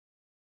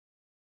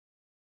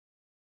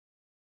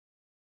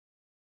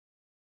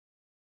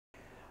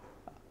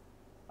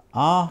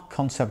Our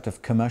concept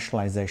of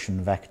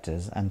commercialization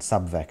vectors and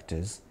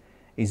subvectors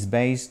is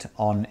based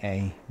on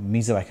a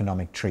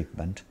mesoeconomic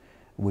treatment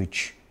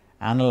which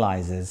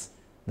analyzes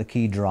the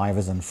key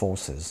drivers and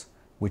forces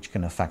which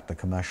can affect the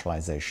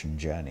commercialization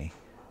journey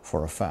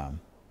for a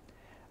firm.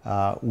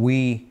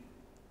 We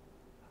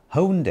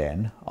honed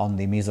in on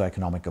the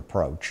mesoeconomic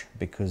approach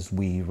because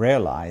we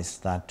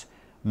realized that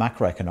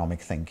macroeconomic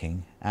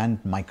thinking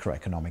and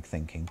microeconomic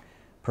thinking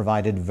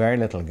provided very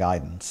little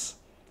guidance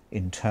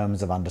in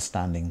terms of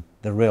understanding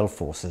the real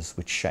forces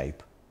which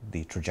shape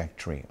the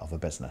trajectory of a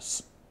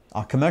business.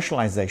 Our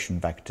commercialization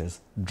vectors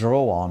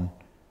draw on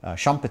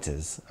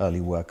Schumpeter's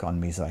early work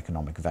on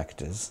mesoeconomic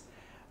vectors,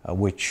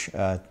 which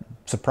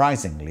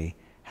surprisingly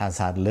has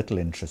had little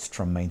interest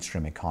from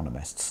mainstream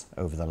economists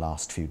over the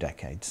last few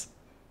decades.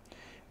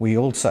 We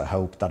also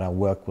hope that our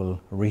work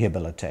will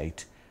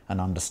rehabilitate an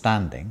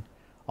understanding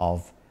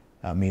of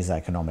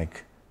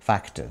mesoeconomic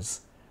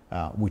factors,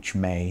 which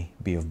may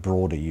be of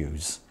broader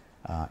use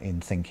in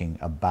thinking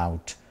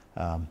about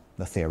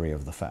the theory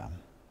of the firm.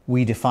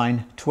 We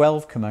define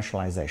 12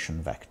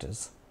 commercialization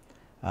vectors.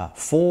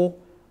 4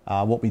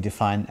 are what we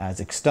define as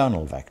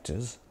external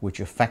vectors, which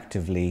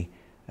effectively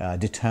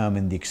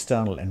determine the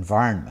external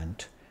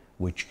environment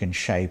which can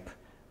shape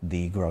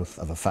the growth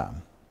of a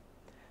firm.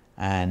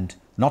 And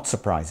not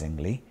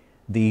surprisingly,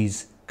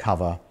 these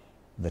cover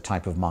the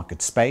type of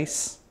market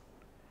space,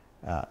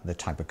 the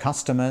type of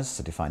customers,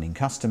 so defining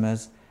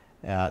customers.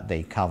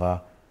 They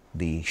cover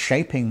the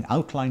shaping,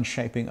 outline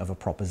shaping of a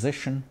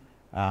proposition,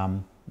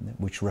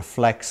 which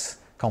reflects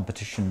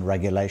competition,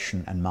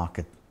 regulation, and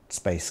market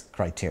space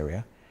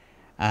criteria.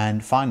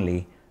 And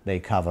finally, they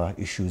cover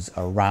issues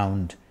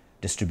around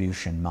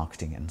distribution,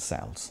 marketing, and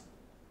sales.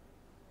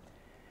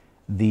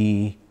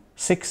 The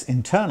 6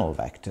 internal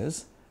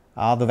vectors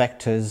are the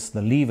vectors,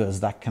 the levers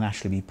that can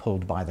actually be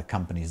pulled by the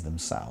companies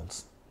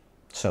themselves.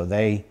 So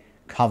they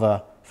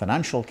cover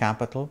financial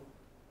capital,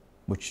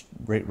 which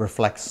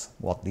reflects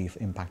what the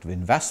impact of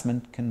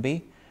investment can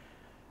be.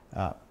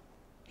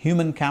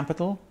 Human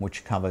capital,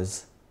 which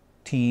covers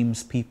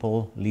teams,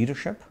 people,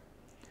 leadership.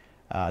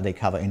 They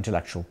cover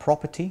intellectual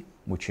property,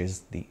 which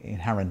is the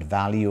inherent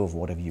value of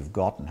whatever you've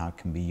got and how it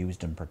can be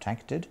used and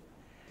protected.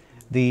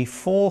 The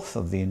 4th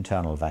of the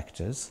internal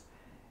vectors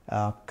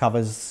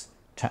covers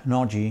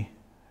technology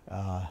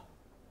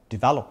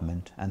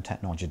development and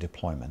technology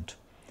deployment,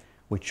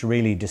 which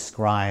really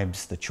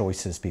describes the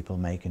choices people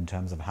make in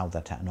terms of how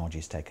their technology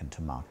is taken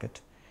to market.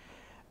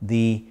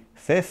 The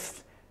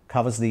 5th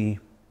covers the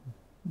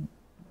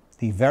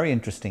very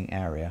interesting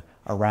area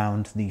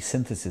around the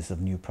synthesis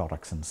of new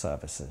products and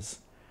services.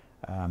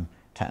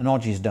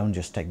 Technologies don't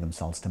just take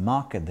themselves to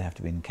market, they have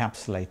to be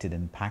encapsulated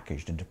and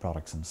packaged into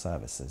products and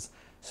services.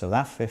 So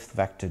that 5th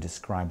vector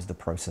describes the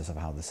process of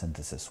how the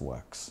synthesis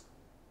works.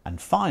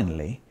 And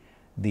finally,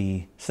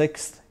 the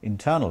 6th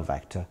internal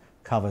vector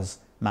covers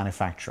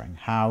manufacturing,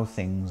 how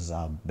things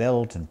are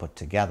built and put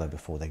together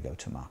before they go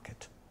to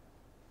market.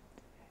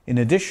 In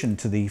addition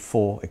to the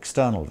 4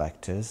 external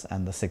vectors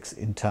and the 6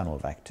 internal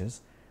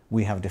vectors,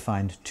 we have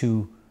defined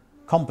 2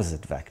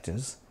 composite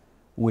vectors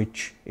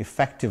which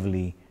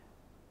effectively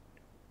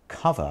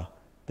cover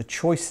the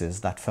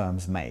choices that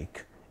firms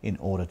make in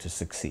order to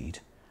succeed.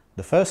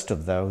 The first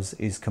of those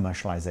is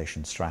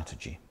commercialization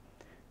strategy.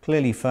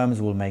 Clearly,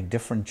 firms will make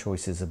different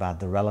choices about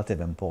the relative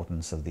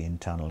importance of the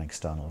internal and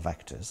external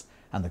vectors,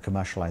 and the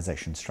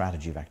commercialization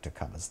strategy vector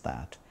covers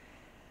that.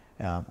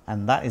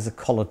 And that is a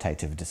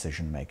qualitative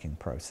decision-making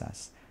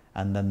process.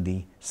 And then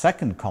the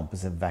second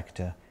composite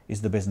vector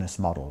is the business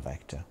model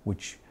vector,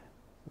 which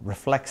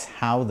reflects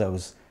how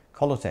those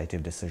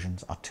qualitative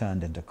decisions are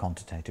turned into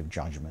quantitative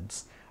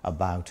judgments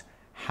about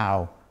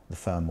how the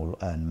firm will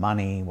earn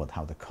money,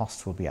 how the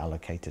costs will be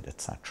allocated,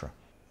 etc.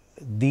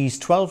 These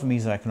 12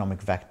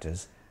 mesoeconomic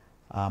vectors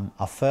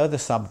are further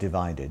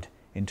subdivided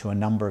into a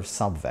number of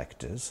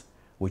subvectors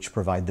which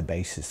provide the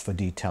basis for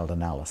detailed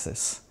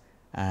analysis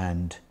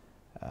and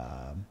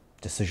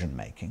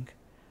decision-making.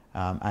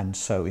 And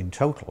so in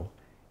total,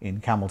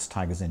 in Camels,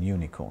 Tigers and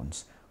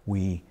Unicorns,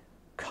 we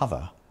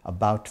cover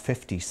about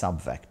 50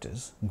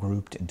 subvectors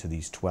grouped into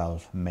these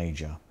 12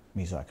 major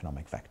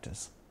mesoeconomic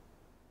vectors.